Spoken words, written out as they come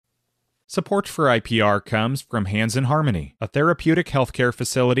Support for IPR comes from Hands in Harmony, a therapeutic healthcare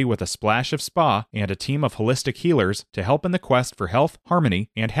facility with a splash of spa and a team of holistic healers to help in the quest for health, harmony,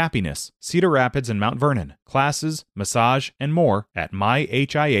 and happiness. Cedar Rapids and Mount Vernon. Classes, massage, and more at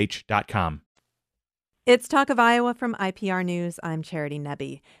myhih.com. It's Talk of Iowa from IPR News. I'm Charity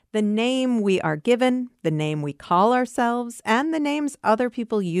Nebbe. The name we are given, the name we call ourselves, and the names other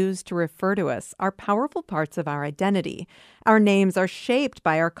people use to refer to us are powerful parts of our identity. Our names are shaped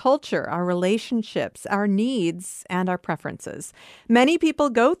by our culture, our relationships, our needs, and our preferences. Many people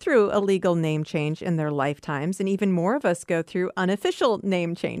go through a legal name change in their lifetimes, and even more of us go through unofficial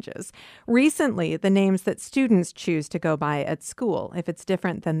name changes. Recently, the names that students choose to go by at school, if it's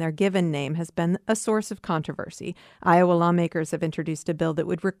different than their given name, has been a source of controversy. Iowa lawmakers have introduced a bill that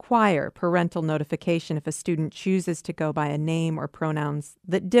would require parental notification if a student chooses to go by a name or pronouns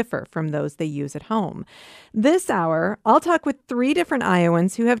that differ from those they use at home. This hour, I'll talk with 3 different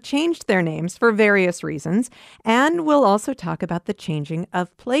Iowans who have changed their names for various reasons, and we'll also talk about the changing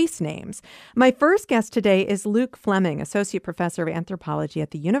of place names. My first guest today is Luke Fleming, Associate Professor of Anthropology at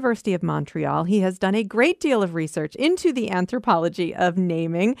the University of Montreal. He has done a great deal of research into the anthropology of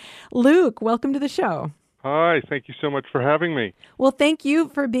naming. Luke, welcome to the show. Hi, thank you so much for having me. Well, thank you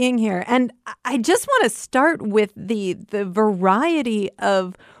for being here. And I just want to start with the variety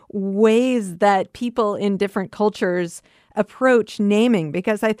of ways that people in different cultures approach naming,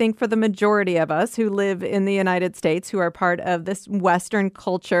 because I think for the majority of us who live in the United States, who are part of this Western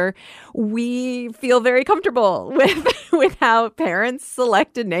culture, we feel very comfortable with how parents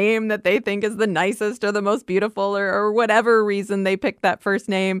select a name that they think is the nicest or the most beautiful, or whatever reason they pick that first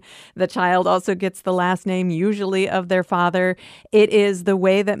name. The child also gets the last name, usually of their father. It is the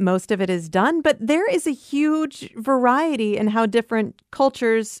way that most of it is done, but there is a huge variety in how different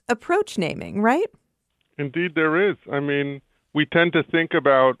cultures approach naming, right? Indeed, there is. I mean, we tend to think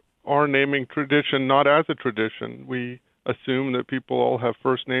about our naming tradition not as a tradition. We assume that people all have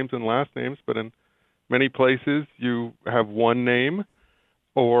first names and last names, but in many places you have one name,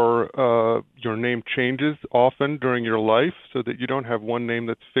 or your name changes often during your life so that you don't have one name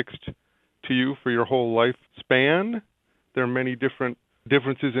that's fixed to you for your whole lifespan. There are many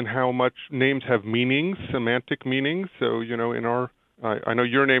differences in how much names have meanings, semantic meanings. So, in our I know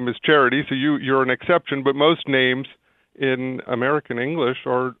your name is Charity, so you're an exception, but most names in American English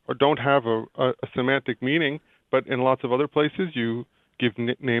don't have a semantic meaning, but in lots of other places you give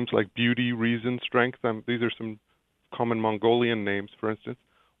names like beauty, reason, strength. These are some common Mongolian names, for instance.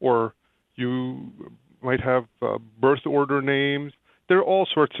 Or you might have birth order names. There are all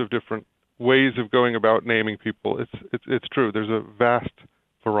sorts of different ways of going about naming people. It's true. There's a vast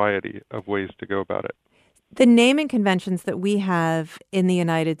variety of ways to go about it. The naming conventions that we have in the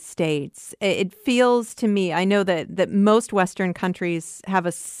United States, it feels to me, I know that most Western countries have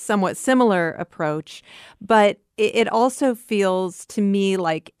a somewhat similar approach, but it also feels to me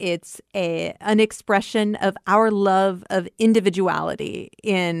like it's an expression of our love of individuality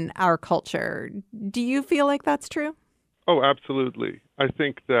in our culture. Do you feel like that's true? Oh, absolutely. I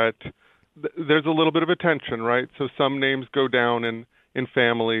think that there's a little bit of a tension, right? So some names go down in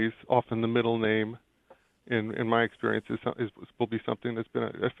families, often the middle name. In my experience, will be something that's been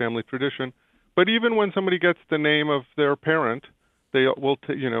a family tradition. But even when somebody gets the name of their parent, they will,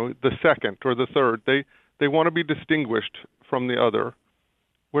 the second or the third, they want to be distinguished from the other.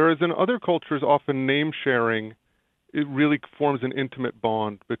 Whereas in other cultures, often name sharing, it really forms an intimate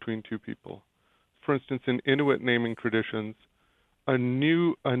bond between two people. For instance, in Inuit naming traditions, a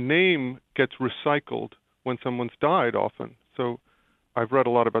name gets recycled when someone's died often. So I've read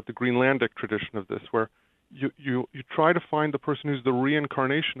a lot about the Greenlandic tradition of this, where you try to find the person who's the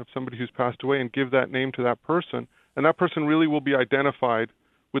reincarnation of somebody who's passed away and give that name to that person, and that person really will be identified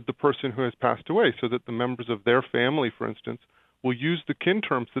with the person who has passed away, so that the members of their family, for instance, will use the kin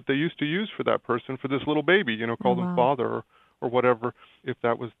terms that they used to use for that person for this little baby, call them father or whatever, if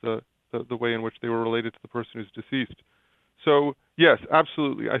that was the way in which they were related to the person who's deceased. So, yes,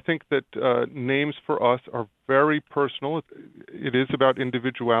 absolutely. I think that names for us are very personal. It is about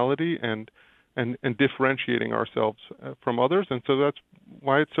individuality and differentiating ourselves from others. And so that's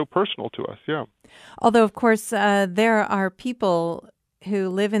why it's so personal to us, yeah. Although, of course, there are people who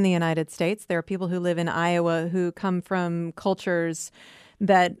live in the United States, there are people who live in Iowa who come from cultures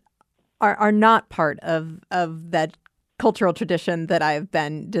that are not part of that cultural tradition that I've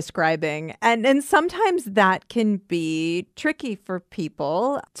been describing. And sometimes that can be tricky for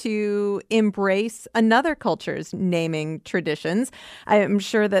people to embrace another culture's naming traditions. I'm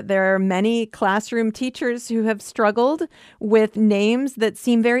sure that there are many classroom teachers who have struggled with names that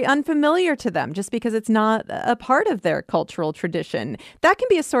seem very unfamiliar to them just because it's not a part of their cultural tradition. That can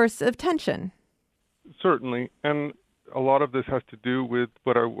be a source of tension. Certainly. And a lot of this has to do with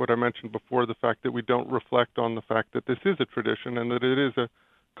what I mentioned before, the fact that we don't reflect on the fact that this is a tradition and that it is a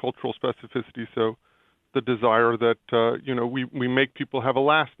cultural specificity. So the desire that, we make people have a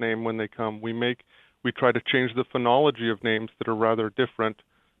last name when they come. We try to change the phonology of names that are rather different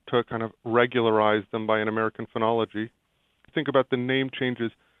to kind of regularize them by an American phonology. Think about the name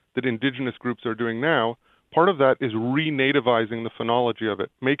changes that indigenous groups are doing now. Part of that is renativizing the phonology of it,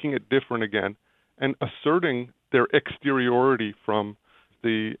 making it different again, and asserting their exteriority from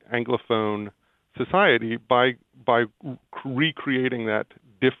the Anglophone society by recreating that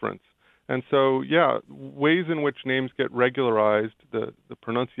difference. And so, ways in which names get regularized, the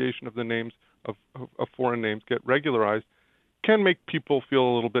pronunciation of the names of foreign names get regularized, can make people feel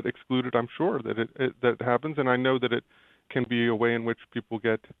a little bit excluded. I'm sure that that happens, and I know that it can be a way in which people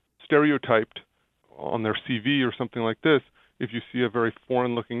get stereotyped on their CV or something like this. If you see a very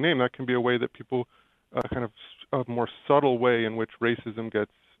foreign-looking name, that can be a way that people kind of a more subtle way in which racism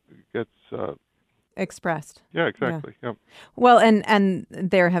gets expressed. Yeah, exactly. Yeah. Well, and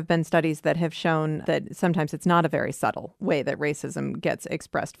there have been studies that have shown that sometimes it's not a very subtle way that racism gets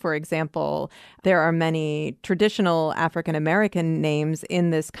expressed. For example, there are many traditional African American names in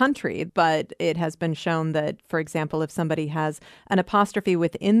this country, but it has been shown that, for example, if somebody has an apostrophe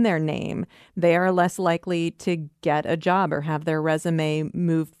within their name, they are less likely to get a job or have their resume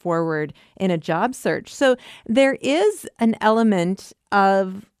move forward in a job search. So there is an element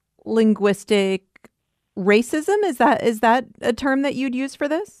of linguistic racism. Is that a term that you'd use for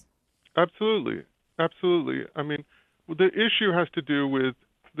this? Absolutely. I mean, the issue has to do with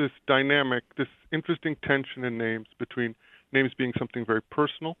this dynamic, this interesting tension in names between names being something very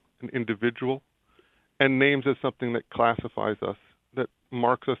personal and individual, and names as something that classifies us, that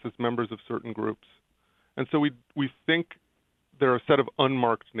marks us as members of certain groups. And so we think there are a set of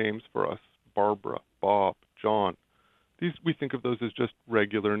unmarked names for us: Barbara, Bob, John. We think of those as just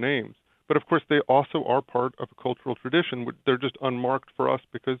regular names. But of course, they also are part of a cultural tradition. They're just unmarked for us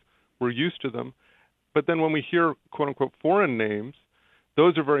because we're used to them. But then when we hear, quote unquote, foreign names,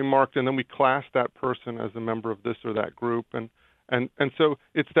 those are very marked, and then we class that person as a member of this or that group. And so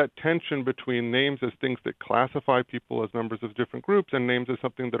it's that tension between names as things that classify people as members of different groups and names as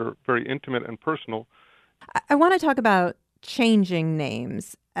something that are very intimate and personal. I want to talk about changing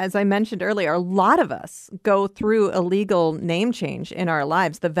names. As I mentioned earlier, a lot of us go through a legal name change in our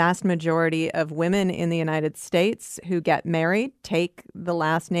lives. The vast majority of women in the United States who get married take the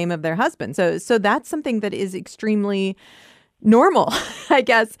last name of their husband. So that's something that is extremely normal, I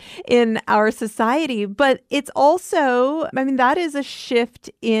guess, in our society. But it's also, that is a shift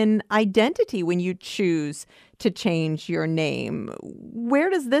in identity when you choose to change your name.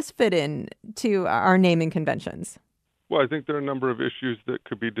 Where does this fit in to our naming conventions? Well, I think there are a number of issues that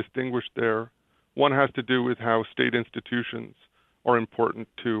could be distinguished there. One has to do with how state institutions are important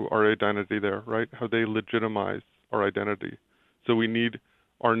to our identity there, right? How they legitimize our identity. So we need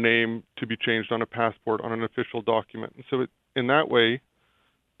our name to be changed on a passport, on an official document. And so in that way,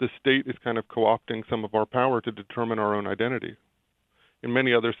 the state is kind of co-opting some of our power to determine our own identity. In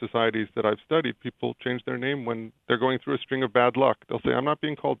many other societies that I've studied, people change their name when they're going through a string of bad luck. They'll say, I'm not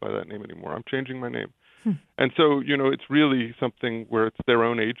being called by that name anymore. I'm changing my name. And so, it's really something where it's their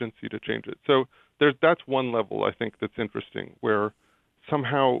own agency to change it. So that's one level, I think, that's interesting, where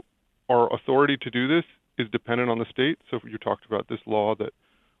somehow our authority to do this is dependent on the state. So you talked about this law that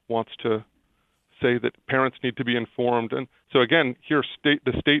wants to say that parents need to be informed. And so again, here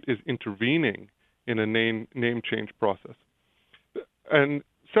the state is intervening in a name change process. And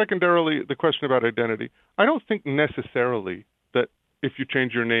secondarily, the question about identity. I don't think necessarily that if you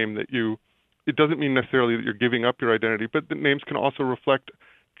change your name it doesn't mean necessarily that you're giving up your identity, but the names can also reflect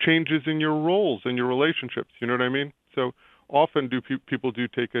changes in your roles and your relationships. You know what I mean? So often people do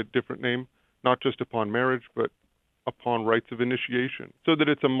take a different name, not just upon marriage, but upon rites of initiation, so that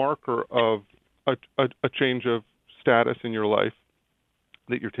it's a marker of a change of status in your life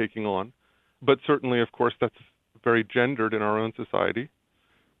that you're taking on. But certainly, of course, that's very gendered in our own society.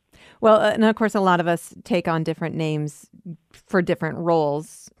 Well, and of course, a lot of us take on different names for different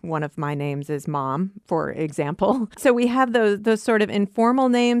roles. One of my names is Mom, for example. So we have those sort of informal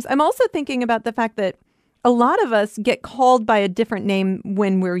names. I'm also thinking about the fact that a lot of us get called by a different name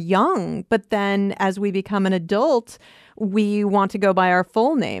when we're young, but then as we become an adult, we want to go by our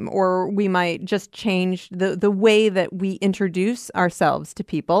full name, or we might just change the way that we introduce ourselves to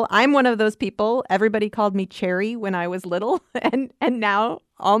people. I'm one of those people. Everybody called me Cherry when I was little, and now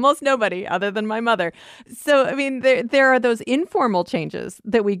almost nobody other than my mother. So, I mean, there are those informal changes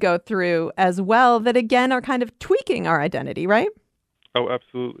that we go through as well that, again, are kind of tweaking our identity, right? Oh,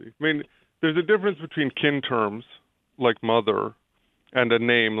 absolutely. I mean, there's a difference between kin terms like mother and a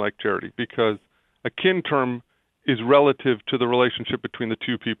name like Charity, because a kin term is relative to the relationship between the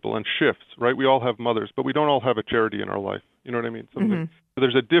two people and shifts, right? We all have mothers, but we don't all have a Charity in our life. You know what I mean? So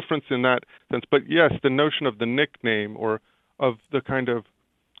there's a difference in that sense. But yes, the notion of the nickname or of the kind of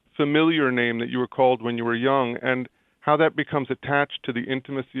familiar name that you were called when you were young and how that becomes attached to the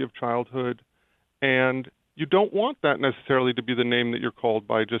intimacy of childhood. And you don't want that necessarily to be the name that you're called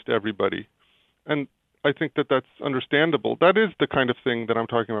by just everybody. And I think that that's understandable. That is the kind of thing that I'm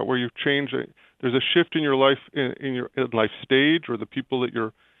talking about, where you change. There's a shift in your life, in your life stage, or the people that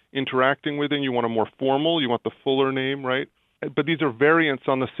you're interacting with, and you want a more formal, you want the fuller name, right? But these are variants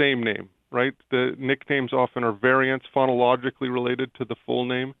on the same name, right? The nicknames often are variants phonologically related to the full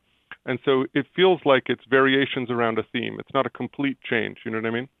name. And so it feels like it's variations around a theme. It's not a complete change. You know what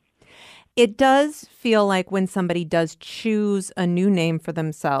I mean? It does feel like when somebody does choose a new name for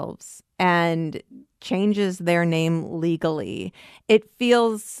themselves and changes their name legally, it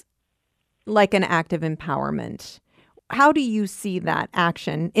feels like an act of empowerment. How do you see that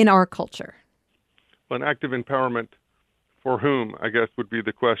action in our culture? Well, an act of empowerment for whom, I guess, would be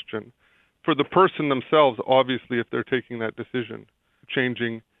the question. For the person themselves, obviously, if they're taking that decision,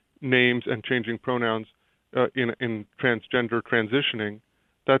 changing names and changing pronouns in transgender transitioning,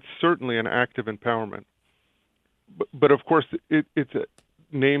 that's certainly an act of empowerment. But of course, it's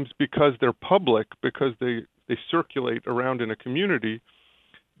names, because they're public, because they circulate around in a community,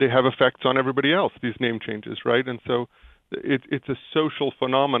 they have effects on everybody else, these name changes, right? And so it's a social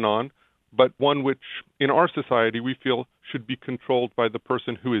phenomenon, but one which in our society we feel should be controlled by the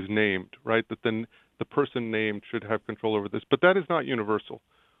person who is named, right? That then the person named should have control over this. But that is not universal.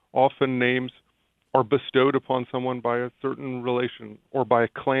 Often names are bestowed upon someone by a certain relation or by a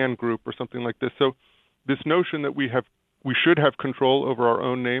clan group or something like this. So this notion that we should have control over our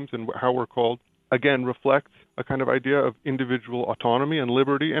own names and how we're called, again, reflects a kind of idea of individual autonomy and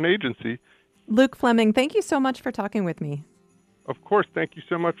liberty and agency. Luke Fleming, thank you so much for talking with me. Of course, thank you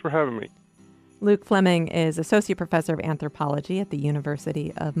so much for having me. Luke Fleming is Associate Professor of Anthropology at the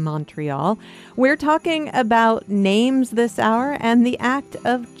University of Montreal. We're talking about names this hour and the act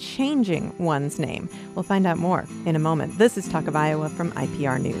of changing one's name. We'll find out more in a moment. This is Talk of Iowa from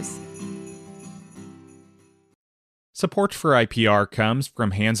IPR News. Support for IPR comes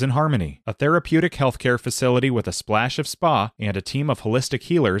from Hands in Harmony, a therapeutic healthcare facility with a splash of spa and a team of holistic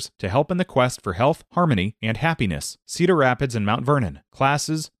healers to help in the quest for health, harmony, and happiness. Cedar Rapids and Mount Vernon.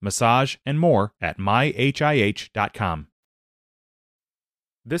 Classes, massage, and more at myhih.com.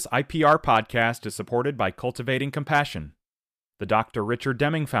 This IPR podcast is supported by Cultivating Compassion, the Dr. Richard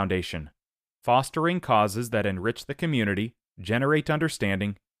Deming Foundation, fostering causes that enrich the community, generate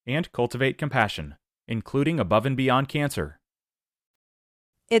understanding, and cultivate compassion, including Above and Beyond Cancer.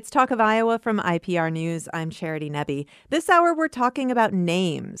 It's Talk of Iowa from IPR News. I'm Charity Nebbe. This hour, we're talking about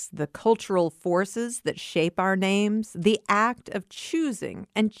names, the cultural forces that shape our names, the act of choosing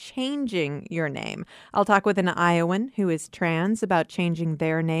and changing your name. I'll talk with an Iowan who is trans about changing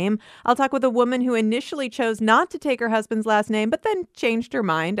their name. I'll talk with a woman who initially chose not to take her husband's last name, but then changed her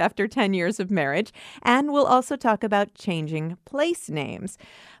mind after 10 years of marriage. And we'll also talk about changing place names.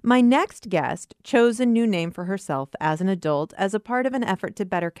 My next guest chose a new name for herself as an adult as a part of an effort to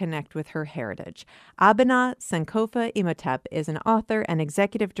better connect with her heritage. Abena Sankofa Imhotep is an author and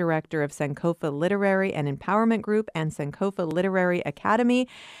executive director of Sankofa Literary and Empowerment Group and Sankofa Literary Academy.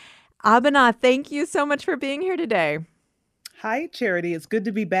 Abena, thank you so much for being here today. Hi, Charity. It's good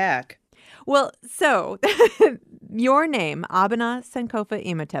to be back. Well, so your name, Abena Sankofa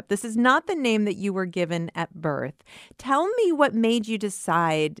Imhotep, this is not the name that you were given at birth. Tell me what made you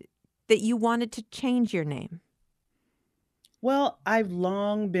decide that you wanted to change your name. Well, I've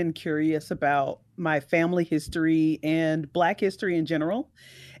long been curious about my family history and Black history in general.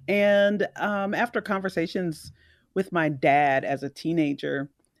 And after conversations with my dad as a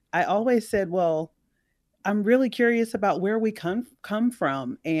teenager, I always said, well, I'm really curious about where we come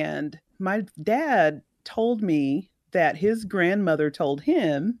from. And my dad told me that his grandmother told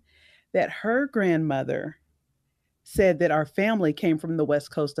him that her grandmother said that our family came from the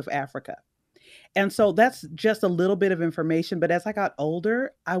west coast of Africa. And so that's just a little bit of information. But as I got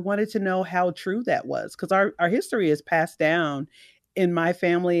older, I wanted to know how true that was, because our history is passed down in my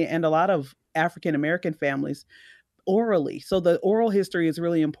family and a lot of African American families orally. So the oral history is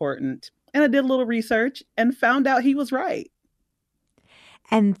really important. And I did a little research and found out he was right.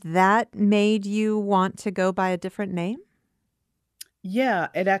 And that made you want to go by a different name? Yeah,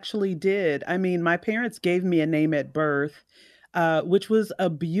 it actually did. I mean, my parents gave me a name at birth, which was a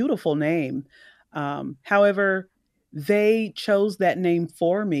beautiful name. However, they chose that name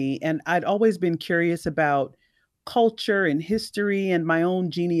for me, and I'd always been curious about culture and history and my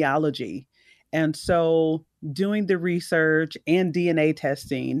own genealogy. And so, doing the research and DNA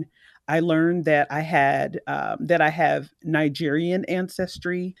testing, I learned that I have Nigerian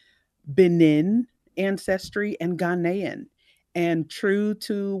ancestry, Benin ancestry, and Ghanaian. And true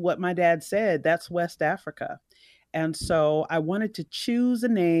to what my dad said, that's West Africa. And so I wanted to choose a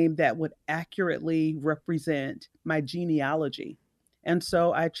name that would accurately represent my genealogy. And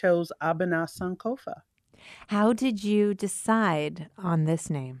so I chose Abena Sankofa. How did you decide on this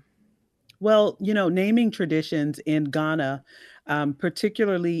name? Well, naming traditions in Ghana,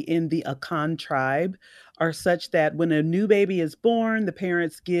 particularly in the Akan tribe, are such that when a new baby is born, the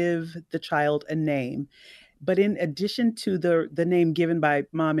parents give the child a name. But in addition to the name given by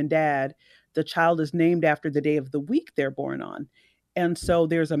mom and dad, the child is named after the day of the week they're born on. And so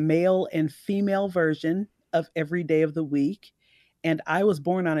there's a male and female version of every day of the week. And I was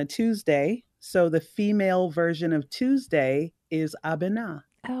born on a Tuesday. So the female version of Tuesday is Abena.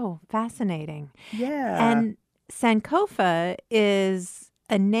 Oh, fascinating. Yeah. And Sankofa is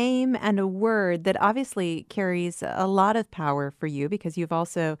a name and a word that obviously carries a lot of power for you because you've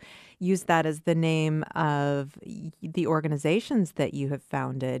also used that as the name of the organizations that you have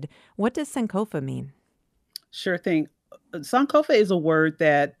founded. What does Sankofa mean? Sure thing. Sankofa is a word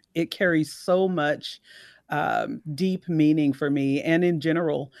that it carries so much deep meaning for me. And in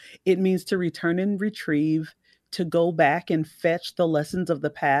general, it means to return and retrieve, to go back and fetch the lessons of the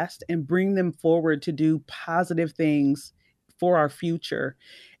past and bring them forward to do positive things for our future.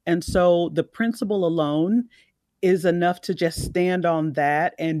 And so the principle alone is enough to just stand on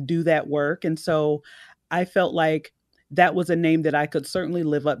that and do that work. And so I felt like that was a name that I could certainly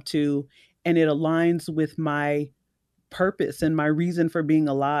live up to. And it aligns with my purpose and my reason for being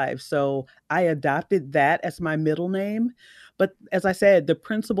alive. So I adopted that as my middle name. But as I said, the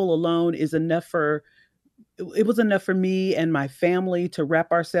principle alone is enough for it was enough for me and my family to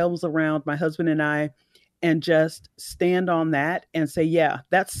wrap ourselves around, my husband and I, and just stand on that and say, yeah,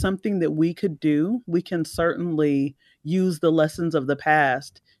 that's something that we could do. We can certainly use the lessons of the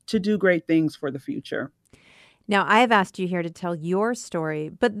past to do great things for the future. Now, I've asked you here to tell your story,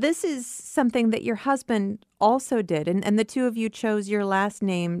 but this is something that your husband also did, and the two of you chose your last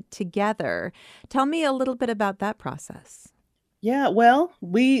name together. Tell me a little bit about that process. Yeah, well,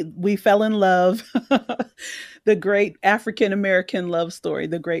 we fell in love. The great African American love story,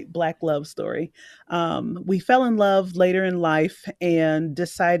 the great Black love story. We fell in love later in life and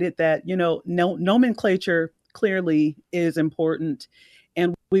decided that no, nomenclature clearly is important,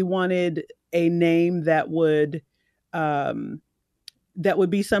 and we wanted a name um, that would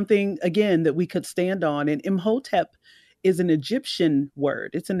be something again that we could stand on. And Imhotep is an Egyptian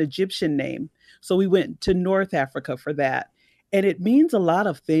word; it's an Egyptian name. So we went to North Africa for that, and it means a lot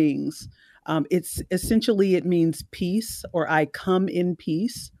of things. It's essentially it means peace, or I come in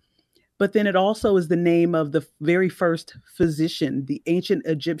peace. But then it also is the name of the very first physician, the ancient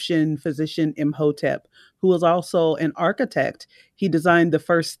Egyptian physician Imhotep, who was also an architect. He designed the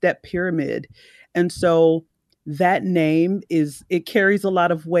first step pyramid. And so that name it carries a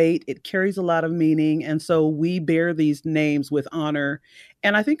lot of weight, it carries a lot of meaning. And so we bear these names with honor.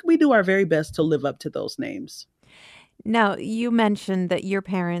 And I think we do our very best to live up to those names. Now, you mentioned that your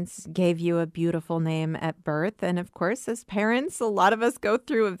parents gave you a beautiful name at birth. And of course, as parents, a lot of us go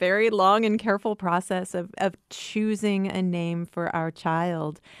through a very long and careful process of choosing a name for our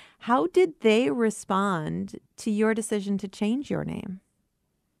child. How did they respond to your decision to change your name?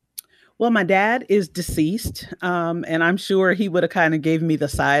 Well, my dad is deceased, and I'm sure he would have kind of gave me the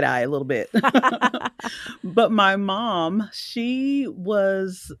side eye a little bit. But my mom, she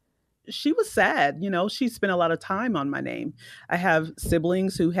was sad. She spent a lot of time on my name. I have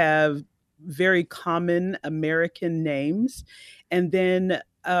siblings who have very common American names. And then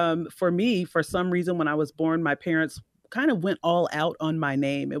for me, for some reason, when I was born, my parents kind of went all out on my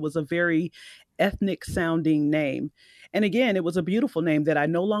name. It was a very ethnic sounding name. And again, it was a beautiful name that I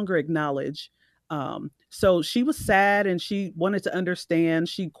no longer acknowledge. So she was sad and she wanted to understand.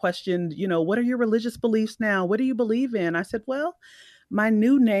 She questioned, what are your religious beliefs now? What do you believe in? I said, well, my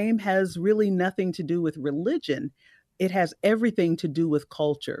new name has really nothing to do with religion. It has everything to do with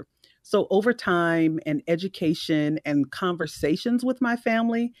culture. So over time and education and conversations with my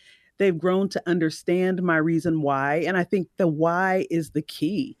family, They've grown to understand my reason why. And I think the why is the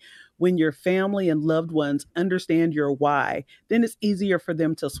key. When your family and loved ones understand your why, then it's easier for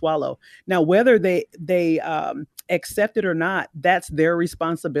them to swallow. Now, whether they accept it or not, that's their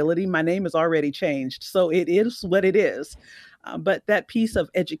responsibility. My name is already changed, so it is what it is. But that piece of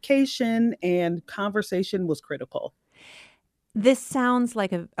education and conversation was critical. This sounds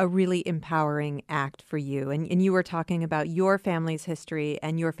like a really empowering act for you. And you were talking about your family's history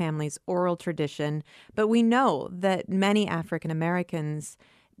and your family's oral tradition. But we know that many African Americans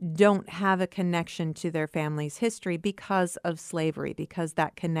don't have a connection to their family's history because of slavery, because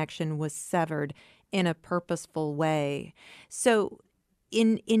that connection was severed in a purposeful way. So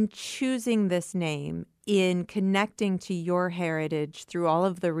in choosing this name, in connecting to your heritage through all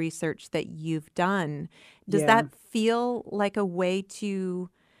of the research that you've done, does Yeah. that feel like a way to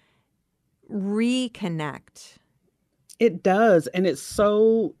reconnect? It does. And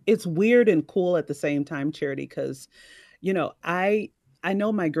it's weird and cool at the same time, Charity, because, I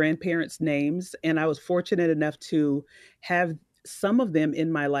know my grandparents' names, and I was fortunate enough to have some of them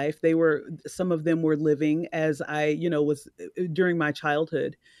in my life. Some of them were living as I, was during my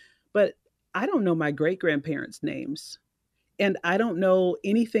childhood. But I don't know my great grandparents' names. And I don't know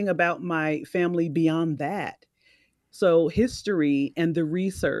anything about my family beyond that. So, history and the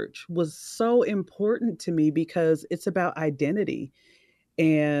research was so important to me because it's about identity.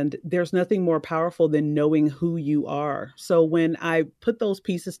 And there's nothing more powerful than knowing who you are. So, when I put those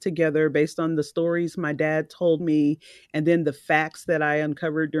pieces together based on the stories my dad told me and then the facts that I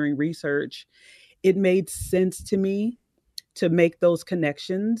uncovered during research, it made sense to me to make those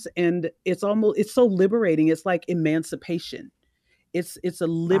connections. And it's so liberating. It's like emancipation. It's a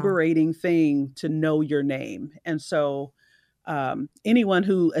Wow. liberating thing to know your name. And so anyone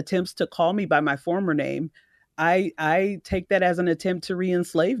who attempts to call me by my former name, I take that as an attempt to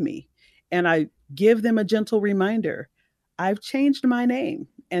re-enslave me. And I give them a gentle reminder. I've changed my name,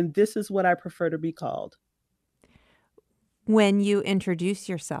 and this is what I prefer to be called. When you introduce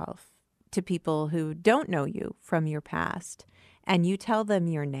yourself to people who don't know you from your past and you tell them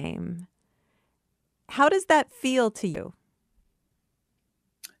your name, how does that feel to you?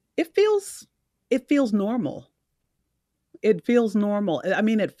 It feels it feels normal. It feels normal. I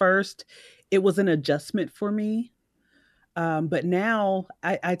mean, at first, it was an adjustment for me. But now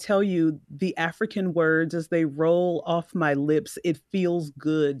I tell you, the African words as they roll off my lips, it feels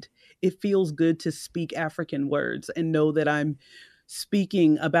good. It feels good to speak African words and know that I'm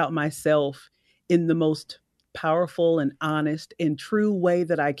speaking about myself in the most powerful and honest and true way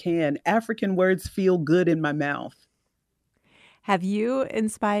that I can. African words feel good in my mouth. Have you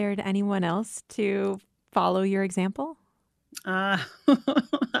inspired anyone else to follow your example? I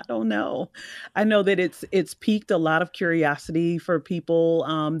don't know. I know that it's piqued a lot of curiosity for people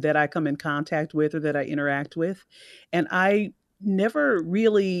that I come in contact with or that I interact with, and I never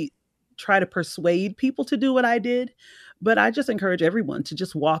really try to persuade people to do what I did, but I just encourage everyone to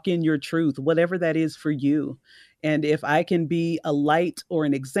just walk in your truth, whatever that is for you. And if I can be a light or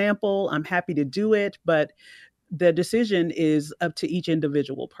an example, I'm happy to do it. But the decision is up to each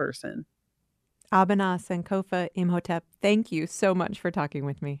individual person. Abena Sankofa Imhotep, thank you so much for talking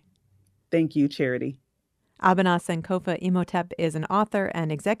with me. Thank you, Charity. Abena Sankofa Imhotep is an author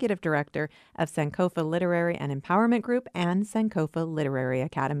and executive director of Sankofa Literary and Empowerment Group and Sankofa Literary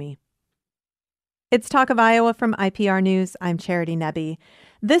Academy. It's Talk of Iowa from IPR News. I'm Charity Nebbe.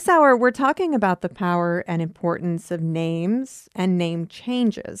 This hour, we're talking about the power and importance of names and name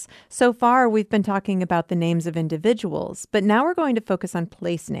changes. So far, we've been talking about the names of individuals, but now we're going to focus on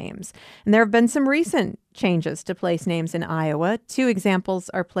place names. And there have been some recent changes to place names in Iowa. Two examples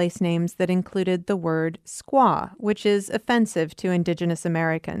are place names that included the word squaw, which is offensive to Indigenous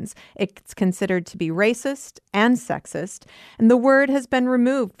Americans. It's considered to be racist and sexist, and the word has been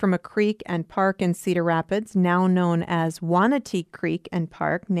removed from a creek and park in Cedar Rapids, now known as Wanatee Creek and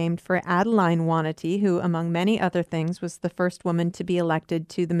Park, named for Adeline Wanatee, who, among many other things, was the first woman to be elected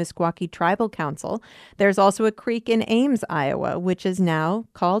to the Meskwaki Tribal Council. There's also a creek in Ames, Iowa, which is now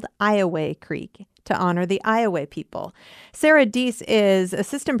called Iowa Creek, to honor the Iowa people. Sarah Deese is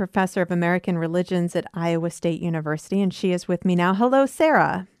assistant professor of American religions at Iowa State University, and she is with me now. Hello,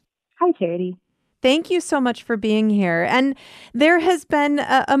 Sarah. Hi, Charity. Thank you so much for being here. And there has been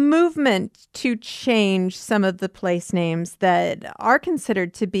a movement to change some of the place names that are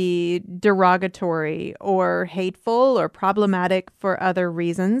considered to be derogatory or hateful or problematic for other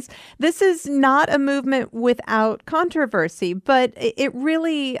reasons. This is not a movement without controversy, but it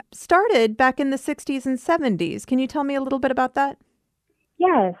really started back in the 60s and 70s. Can you tell me a little bit about that?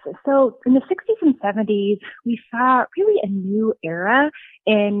 Yes. So in the 60s and 70s, we saw really a new era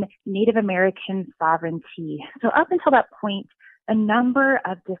in Native American sovereignty. So up until that point, a number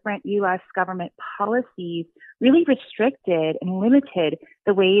of different U.S. government policies really restricted and limited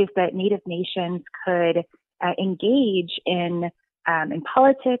the ways that Native nations could engage in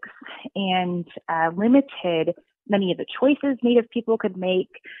politics and limited many of the choices Native people could make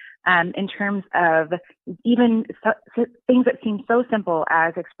in terms of even things that seem so simple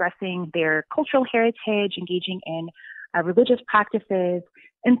as expressing their cultural heritage, engaging in religious practices.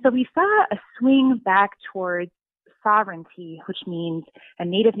 And so we saw a swing back towards sovereignty, which means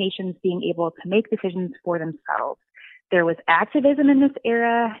Native nations being able to make decisions for themselves. There was activism in this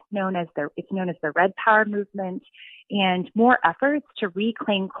era, it's known as the Red Power movement, and more efforts to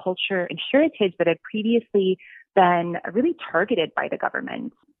reclaim culture and heritage that had previously been really targeted by the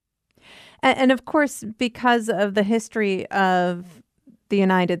government. And of course, because of the history of the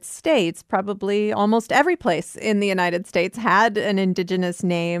United States, probably almost every place in the United States had an indigenous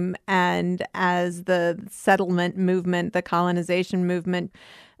name. And as the settlement movement, the colonization movement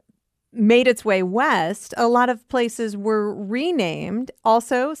made its way west, a lot of places were renamed.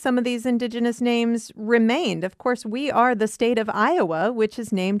 Also, some of these indigenous names remained. Of course, we are the state of Iowa, which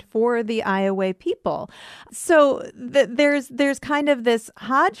is named for the Iowa people. So there's kind of this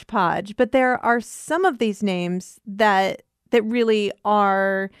hodgepodge, but there are some of these names that really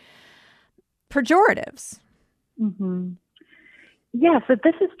are pejoratives. Mm-hmm. Yeah, so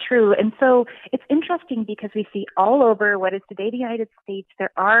this is true. And so it's interesting because we see all over what is today the United States,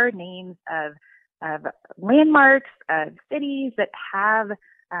 there are names of landmarks, of cities that have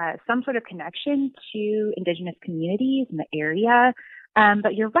some sort of connection to indigenous communities in the area.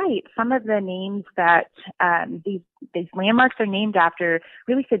 But you're right, some of the names that these landmarks are named after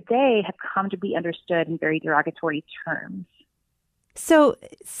really today have come to be understood in very derogatory terms. So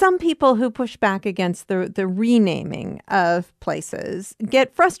some people who push back against the renaming of places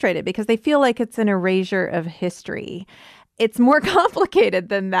get frustrated because they feel like it's an erasure of history. It's more complicated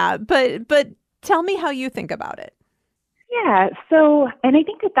than that, but tell me how you think about it. Yeah, so, and I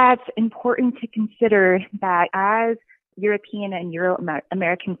think that that's important to consider that as European and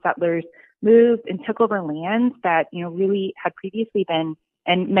Euro-American settlers moved and took over lands that, really had previously been,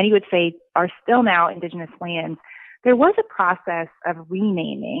 and many would say are still now indigenous lands, there was a process of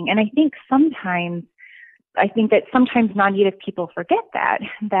renaming. And I think sometimes non-Native people forget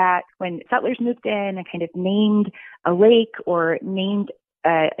that when settlers moved in and kind of named a lake or named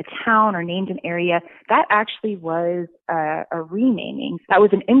a town or named an area, that actually was a renaming. That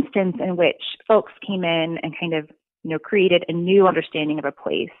was an instance in which folks came in and kind of, created a new understanding of a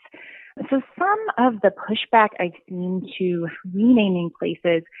place. So some of the pushback I've seen to renaming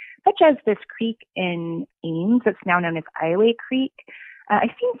places, such as this creek in Ames that's now known as Iowa Creek, I've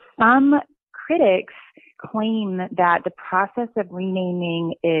seen some critics claim that the process of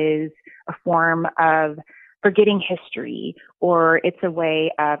renaming is a form of forgetting history, or it's a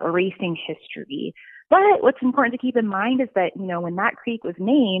way of erasing history. But what's important to keep in mind is that, when that creek was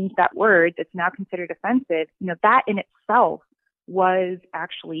named, that word that's now considered offensive, that in itself was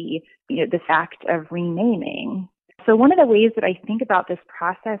actually, this act of renaming. So one of the ways that I think about this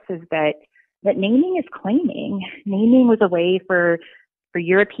process is that naming is claiming. Naming was a way for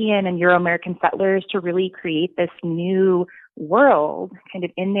European and Euro-American settlers to really create this new world kind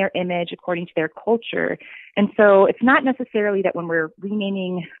of in their image according to their culture. And so it's not necessarily that when we're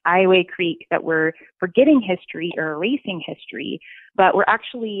renaming Iowa Creek that we're forgetting history or erasing history, but we're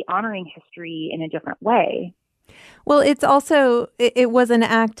actually honoring history in a different way. Well, it's also, it was an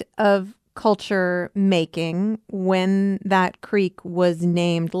act of culture making when that creek was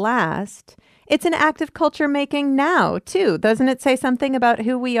named last. It's an act of culture making now, too. Doesn't it say something about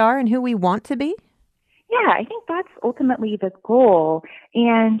who we are and who we want to be? Yeah, I think that's ultimately the goal.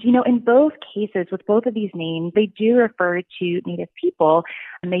 And, in both cases, with both of these names, they do refer to Native people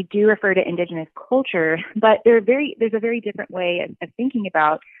and they do refer to indigenous culture, but there's a very different way of thinking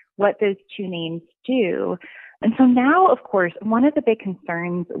about what those two names do. And so now, of course, one of the big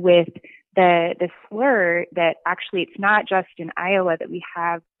concerns with the slur that actually it's not just in Iowa that we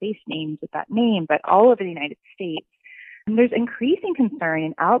have place names with that name, but all over the United States. And there's increasing concern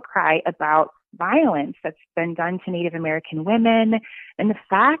and outcry about violence that's been done to Native American women and the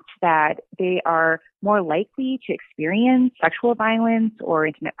fact that they are more likely to experience sexual violence or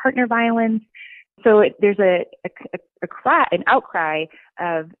intimate partner violence. So there's an outcry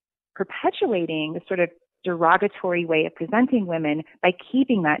of perpetuating the sort of derogatory way of presenting women by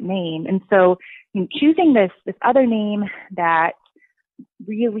keeping that name. And so choosing this other name that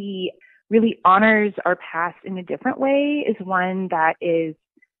really really honors our past in a different way, is one that is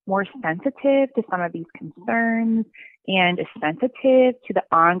more sensitive to some of these concerns and is sensitive to the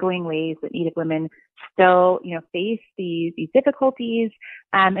ongoing ways that Native women still, face these difficulties.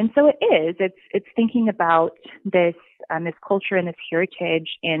 And so it's thinking about this culture and this heritage,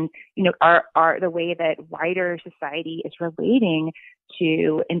 and our the way that wider society is relating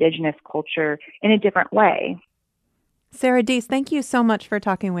to Indigenous culture in a different way. Sarah Deese, thank you so much for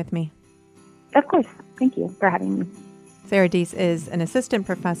talking with me. Of course. Thank you for having me. Sarah Deese is an assistant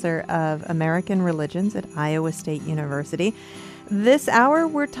professor of American religions at Iowa State University. This hour,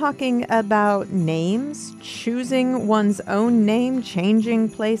 we're talking about names, choosing one's own name, changing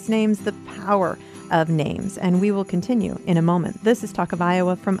place names, the power of names. And we will continue in a moment. This is Talk of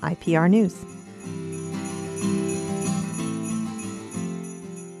Iowa from IPR News.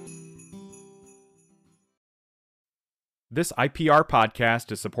 This IPR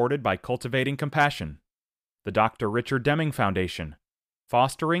podcast is supported by Cultivating Compassion, the Dr. Richard Deming Foundation,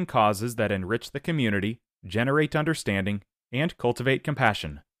 fostering causes that enrich the community, generate understanding, and cultivate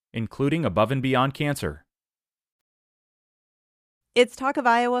compassion, including above and beyond cancer. It's Talk of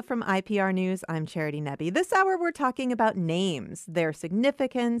Iowa from IPR News. I'm Charity Nebbe. This hour, we're talking about names, their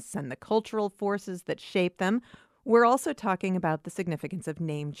significance, and the cultural forces that shape them. We're also talking about the significance of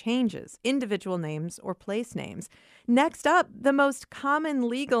name changes, individual names or place names. Next up, the most common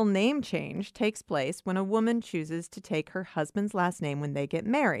legal name change takes place when a woman chooses to take her husband's last name when they get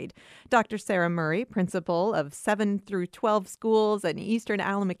married. Dr. Sarah Murray, principal of 7 through 12 schools in Eastern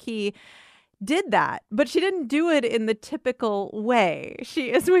Allamakee, did that, but she didn't do it in the typical way.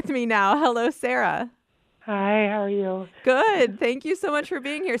 She is with me now. Hello, Sarah. Hi, how are you? Good. Thank you so much for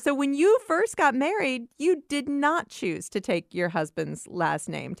being here. So when you first got married, you did not choose to take your husband's last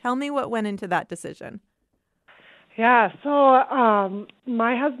name. Tell me what went into that decision. Yeah, so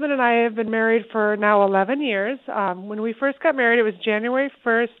my husband and I have been married for now 11 years. When we first got married, it was January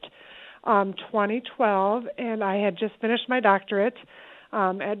 1st, 2012, and I had just finished my doctorate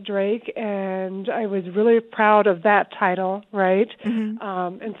at Drake, and I was really proud of that title, right?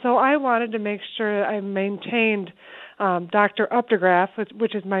 Mm-hmm. And so I wanted to make sure I maintained Dr. Updegraff,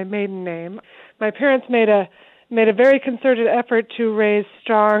 which is my maiden name. My parents made a very concerted effort to raise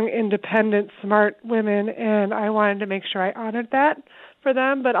strong, independent, smart women, and I wanted to make sure I honored that for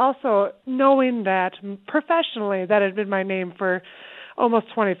them, but also knowing that professionally that had been my name for almost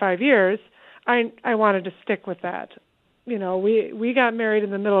 25 years, I wanted to stick with that. We got married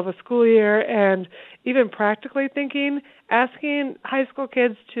in the middle of a school year, and even practically thinking, asking high school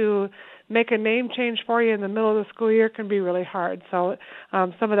kids to make a name change for you in the middle of the school year can be really hard. So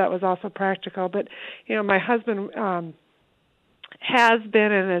some of that was also practical. But, my husband has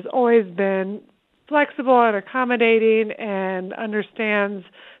been and has always been flexible and accommodating and understands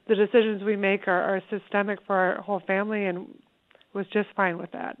the decisions we make are systemic for our whole family, and was just fine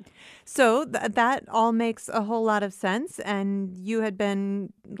with that. So that all makes a whole lot of sense. And you had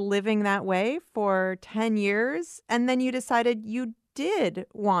been living that way for 10 years, and then you decided you did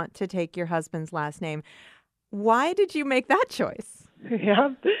want to take your husband's last name. Why did you make that choice?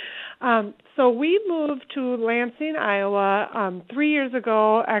 Yeah. So we moved to Lansing, Iowa 3 years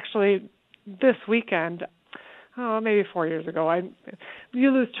ago, actually this weekend. Maybe 4 years ago. You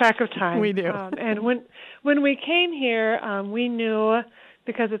lose track of time. We do. And when we came here, we knew,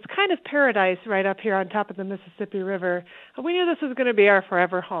 because it's kind of paradise right up here on top of the Mississippi River, we knew this was going to be our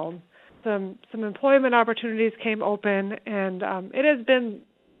forever home. Some employment opportunities came open, and it has been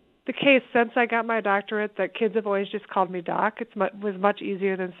the case since I got my doctorate that kids have always just called me Doc. It was much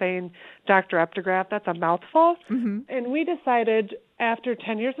easier than saying Dr. Updegraff. That's a mouthful. Mm-hmm. And we decided after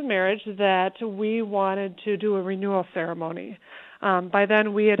 10 years of marriage that we wanted to do a renewal ceremony. By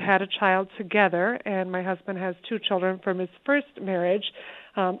then, we had a child together, and my husband has 2 children from his first marriage,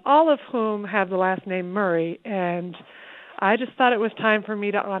 all of whom have the last name Murray. And I just thought it was time for me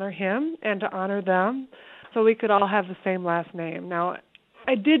to honor him and to honor them so we could all have the same last name. Now,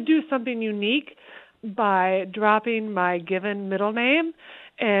 I did do something unique by dropping my given middle name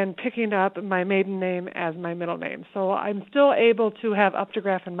and picking up my maiden name as my middle name. So I'm still able to have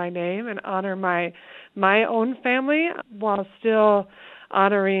Updegraff in my name and honor my own family while still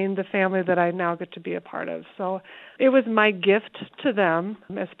honoring the family that I now get to be a part of. So it was my gift to them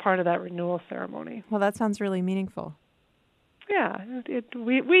as part of that renewal ceremony. Well, that sounds really meaningful. Yeah,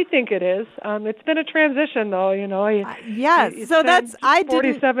 we think it is. It's been a transition, though. Yes. So that's I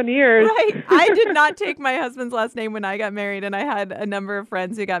didn't 47 years. Right. I did not take my husband's last name when I got married, and I had a number of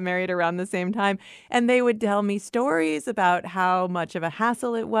friends who got married around the same time, and they would tell me stories about how much of a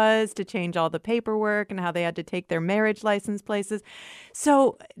hassle it was to change all the paperwork and how they had to take their marriage license places.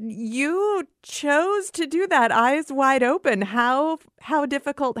 So you chose to do that, eyes wide open. How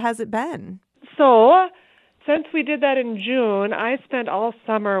difficult has it been? So, since we did that in June, I spent all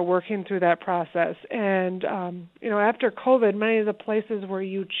summer working through that process. And, after COVID, many of the places where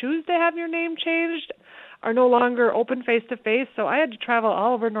you choose to have your name changed are no longer open face-to-face. So I had to travel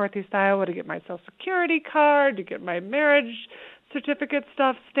all over Northeast Iowa to get my Social Security card, to get my marriage certificate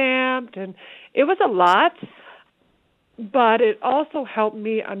stuff stamped. And it was a lot, but it also helped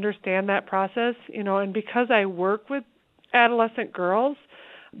me understand that process, and because I work with adolescent girls,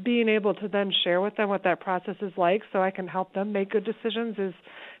 being able to then share with them what that process is like so I can help them make good decisions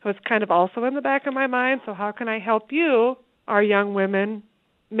was kind of also in the back of my mind. So how can I help you, our young women,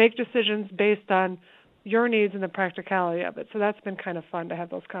 make decisions based on your needs and the practicality of it? So that's been kind of fun to have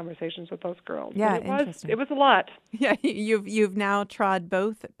those conversations with those girls. Yeah, interesting. It was a lot. Yeah, you've now trod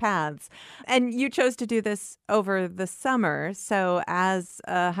both paths. And you chose to do this over the summer. So as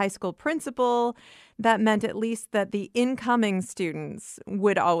a high school principal, that meant at least that the incoming students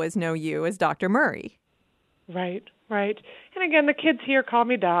would always know you as Dr. Murray. Right. And again, the kids here call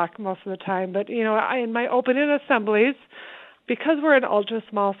me Doc most of the time. But, in my opening assemblies, because we're an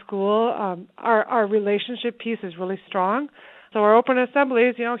ultra-small school, our relationship piece is really strong. So our open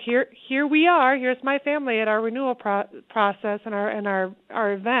assemblies, here we are. Here's my family at our renewal process and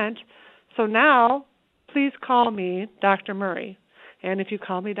our event. So now, please call me Dr. Murray. And if you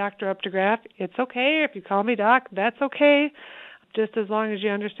call me Dr. Updegraff, it's okay. If you call me Doc, that's okay. Just as long as you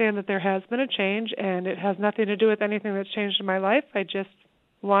understand that there has been a change, and it has nothing to do with anything that's changed in my life. I just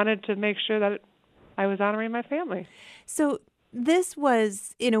wanted to make sure that I was honoring my family. So this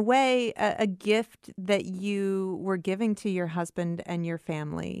was, in a way, a gift that you were giving to your husband and your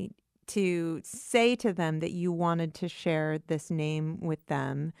family to say to them that you wanted to share this name with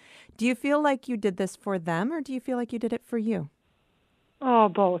them. Do you feel like you did this for them, or do you feel like you did it for you? Oh,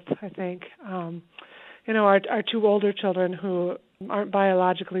 both, I think. Our two older children who aren't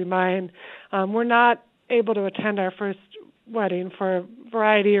biologically mine, were not able to attend our first wedding for a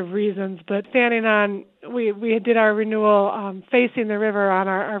variety of reasons, but we did our renewal facing the river on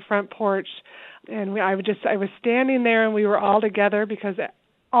our front porch, and I was standing there, and we were all together because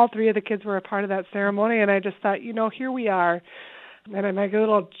all three of the kids were a part of that ceremony, and I just thought, here we are. And I'm like a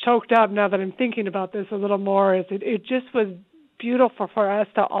little choked up now that I'm thinking about this a little more. It just was beautiful for us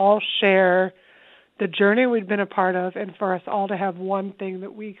to all share the journey we'd been a part of, and for us all to have one thing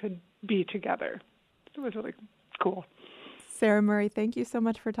that we could be together. It was really cool. Sarah Murray, thank you so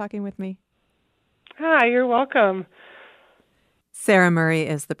much for talking with me. Hi, you're welcome. Sarah Murray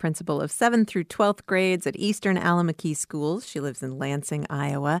is the principal of 7th through 12th grades at Eastern Allamaquie Schools. She lives in Lansing,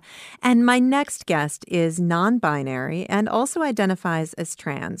 Iowa. And my next guest is non-binary and also identifies as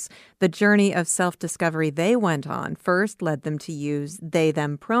trans. The journey of self-discovery they went on first led them to use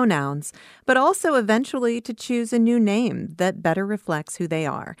they/them pronouns, but also eventually to choose a new name that better reflects who they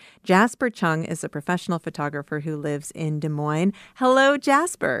are. Jasper Chung is a professional photographer who lives in Des Moines. Hello,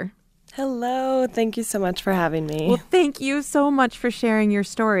 Jasper. Hello. Thank you so much for having me. Well, thank you so much for sharing your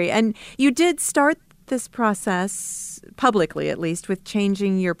story. And you did start this process, publicly at least, with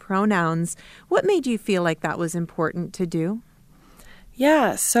changing your pronouns. What made you feel like that was important to do?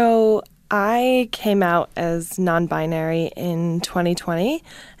 Yeah, so I came out as non-binary in 2020.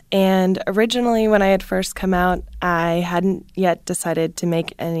 And originally, when I had first come out, I hadn't yet decided to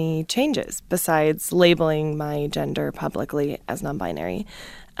make any changes besides labeling my gender publicly as non-binary.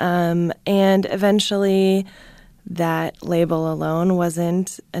 And eventually, that label alone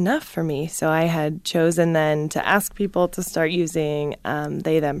wasn't enough for me. So I had chosen then to ask people to start using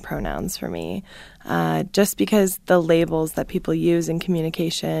they/them pronouns for me, just because the labels that people use in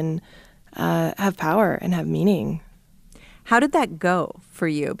communication have power and have meaning. How did that go for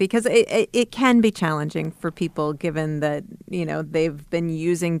you? Because it can be challenging for people, given that, they've been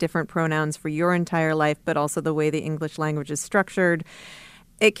using different pronouns for your entire life, but also the way the English language is structured.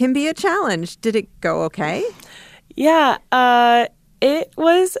 It can be a challenge. Did it go okay? Yeah, it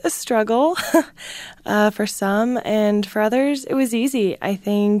was a struggle for some, and for others, it was easy. I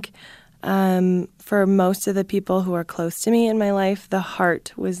think for most of the people who are close to me in my life, the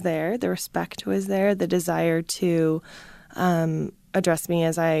heart was there, the respect was there, the desire to address me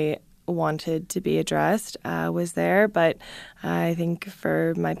as I wanted to be addressed was there. But I think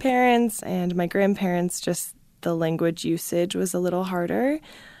for my parents and my grandparents, just the language usage was a little harder.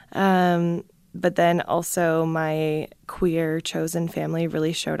 But then also my queer chosen family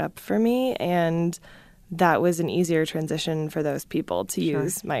really showed up for me, and that was an easier transition for those people to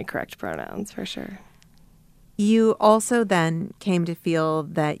use my correct pronouns, for sure. You also then came to feel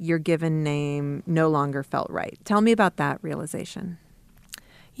that your given name no longer felt right. Tell me about that realization.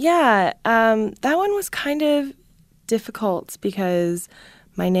 Yeah, that one was kind of difficult because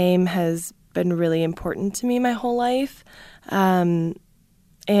my name has been really important to me my whole life. And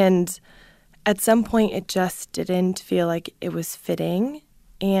at some point, it just didn't feel like it was fitting.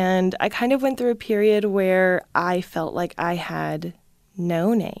 And I kind of went through a period where I felt like I had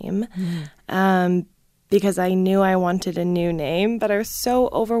no name because I knew I wanted a new name, but I was so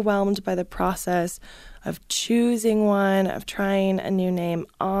overwhelmed by the process of choosing one, of trying a new name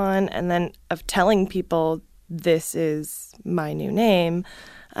on, and then of telling people this is my new name.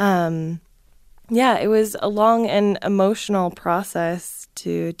 Yeah, it was a long and emotional process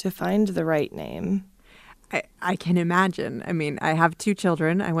to find the right name. I can imagine. I mean, I have 2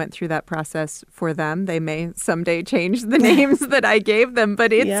 children. I went through that process for them. They may someday change the names that I gave them,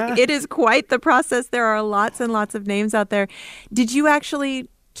 but it is quite the process. There are lots and lots of names out there. Did you actually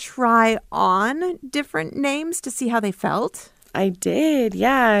try on different names to see how they felt? I did,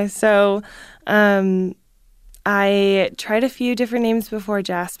 yeah. So I tried a few different names before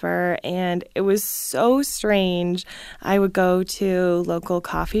Jasper, and it was so strange. I would go to local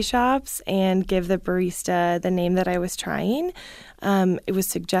coffee shops and give the barista the name that I was trying. It was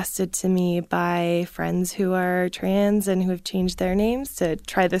suggested to me by friends who are trans and who have changed their names to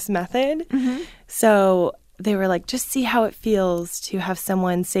try this method. Mm-hmm. So they were like, just see how it feels to have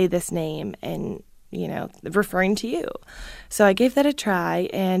someone say this name and, you know, referring to you. So I gave that a try,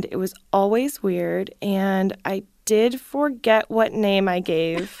 and it was always weird. And I did forget what name I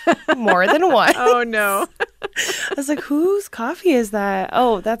gave more than once. Oh, no. I was like, whose coffee is that?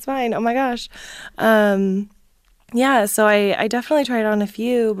 Oh, that's mine. Oh, my gosh. Yeah, so I definitely tried on a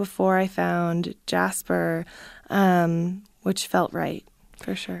few before I found Jasper, which felt right,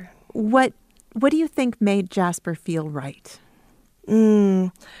 for sure. What do you think made Jasper feel right?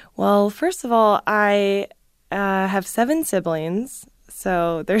 Well, first of all, I have 7 siblings,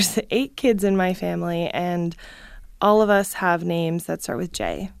 so there's 8 kids in my family, and all of us have names that start with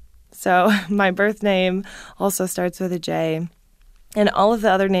J. So my birth name also starts with a J, and all of the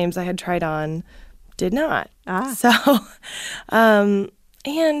other names I had tried on did not. So,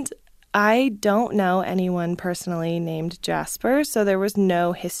 and I don't know anyone personally named Jasper, so there was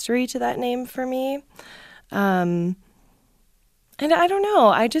no history to that name for me. And I don't know.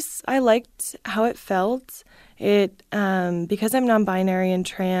 I liked how it felt. It because I'm non-binary and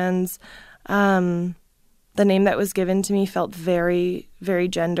trans, the name that was given to me felt very, very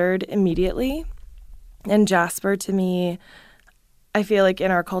gendered immediately. And Jasper, to me, I feel like in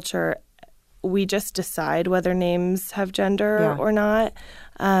our culture, we just decide whether names have gender or not.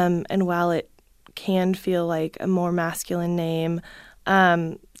 And while it can feel like a more masculine name,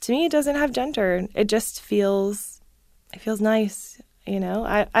 to me, it doesn't have gender. It just feels nice, you know?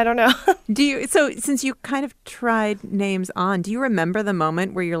 I don't know. So since you kind of tried names on, do you remember the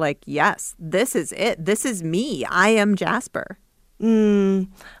moment where you're like, yes, this is it. This is me. I am Jasper.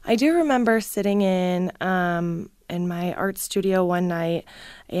 I do remember sitting in my art studio one night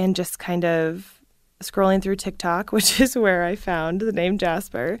and just kind of scrolling through TikTok, which is where I found the name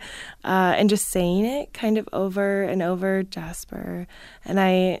Jasper, and just saying it kind of over and over, Jasper. And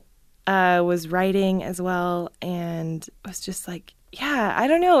I was writing as well, and was just like, yeah, I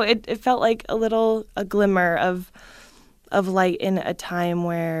don't know. It felt like a glimmer of light in a time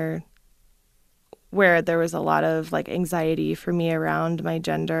where there was a lot of like anxiety for me around my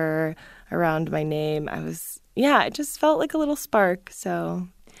gender, around my name. It just felt like a little spark. So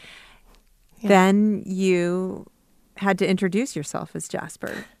then you had to introduce yourself as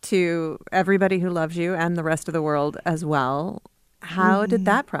Jasper to everybody who loves you and the rest of the world as well. How did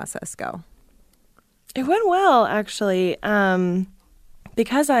that process go? It went well, actually.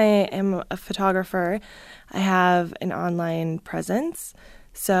 Because I am a photographer, I have an online presence.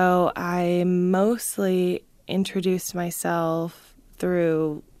 So I mostly introduced myself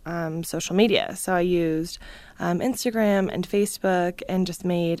through social media. So I used Instagram and Facebook and just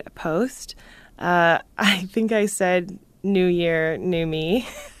made a post. I think I said, New Year, new me,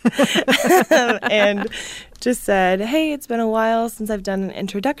 and just said, hey, it's been a while since I've done an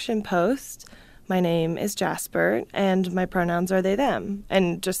introduction post. My name is Jasper, and my pronouns are they, them,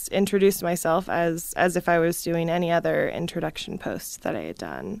 and just introduced myself as if I was doing any other introduction post that I had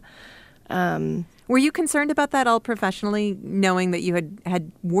done. Were you concerned about that all professionally, knowing that you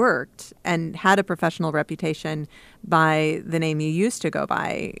had worked and had a professional reputation by the name you used to go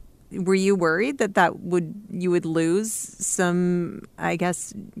by? Were you worried that you would lose some, I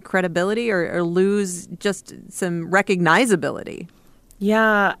guess, credibility or lose just some recognizability?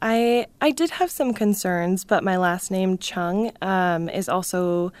 Yeah, I did have some concerns, but my last name, Chung, is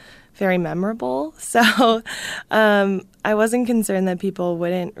also very memorable. So I wasn't concerned that people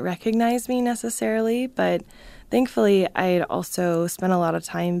wouldn't recognize me necessarily, but thankfully I'd also spent a lot of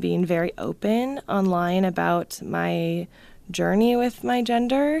time being very open online about my journey with my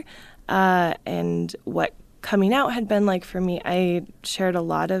gender and what coming out had been like for me. I shared a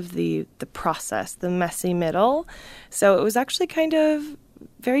lot of the process, the messy middle. So it was actually kind of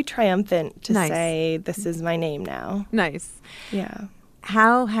very triumphant to say, this is my name now. Nice. Yeah.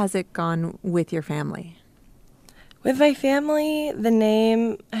 How has it gone with your family? With my family, the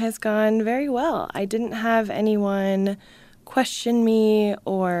name has gone very well. I didn't have anyone question me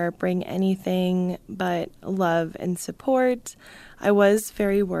or bring anything but love and support. I was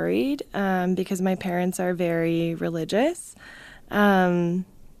very worried because my parents are very religious, and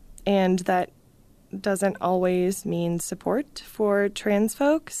that doesn't always mean support for trans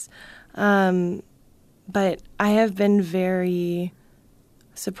folks. But I have been very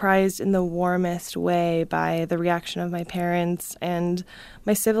surprised in the warmest way by the reaction of my parents, and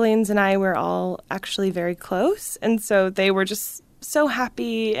my siblings and I were all actually very close, and so they were just so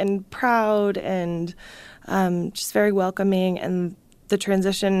happy and proud and just very welcoming, and the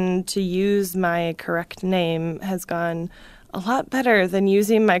transition to use my correct name has gone a lot better than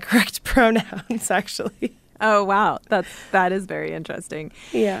using my correct pronouns, actually. Oh, wow. That is very interesting.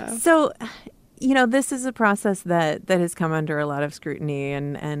 Yeah. So, this is a process that has come under a lot of scrutiny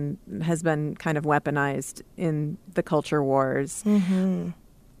and has been kind of weaponized in the culture wars. Mm-hmm.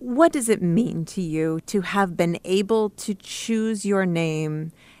 What does it mean to you to have been able to choose your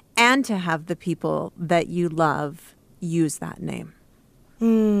name and to have the people that you love use that name?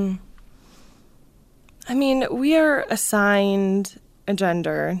 I mean, we are assigned a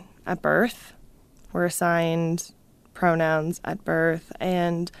gender at birth. We're assigned pronouns at birth,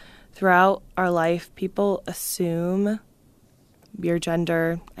 and throughout our life, people assume your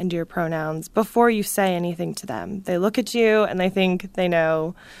gender and your pronouns before you say anything to them. They look at you and they think they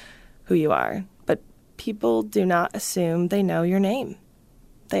know who you are. But people do not assume they know your name.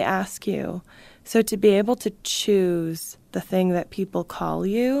 They ask you. So to be able to choose the thing that people call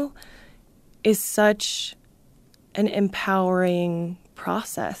you is such an empowering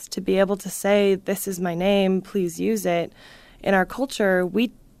process. To be able to say, this is my name, please use it. In our culture,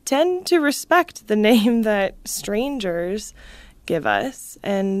 we tend to respect the name that strangers give us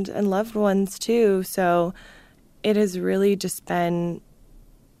and loved ones too. So it has really just been,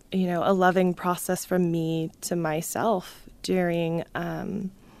 a loving process from me to myself during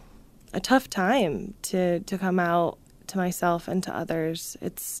a tough time to come out to myself and to others.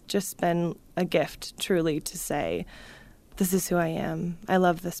 It's just been a gift, truly, to say, this is who I am. I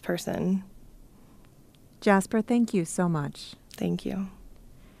love this person. Jasper, thank you so much. Thank you.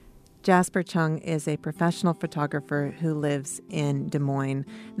 Jasper Chung is a professional photographer who lives in Des Moines.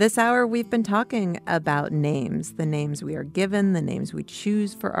 This hour, we've been talking about names, the names we are given, the names we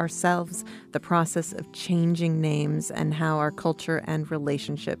choose for ourselves, the process of changing names, and how our culture and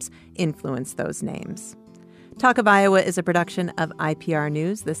relationships influence those names. Talk of Iowa is a production of IPR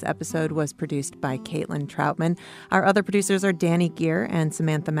News. This episode was produced by Caitlin Troutman. Our other producers are Danny Gear and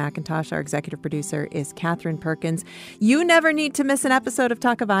Samantha McIntosh. Our executive producer is Catherine Perkins. You never need to miss an episode of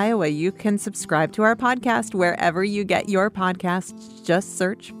Talk of Iowa. You can subscribe to our podcast wherever you get your podcasts. Just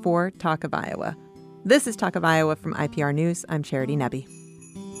search for Talk of Iowa. This is Talk of Iowa from IPR News. I'm Charity Nebbe.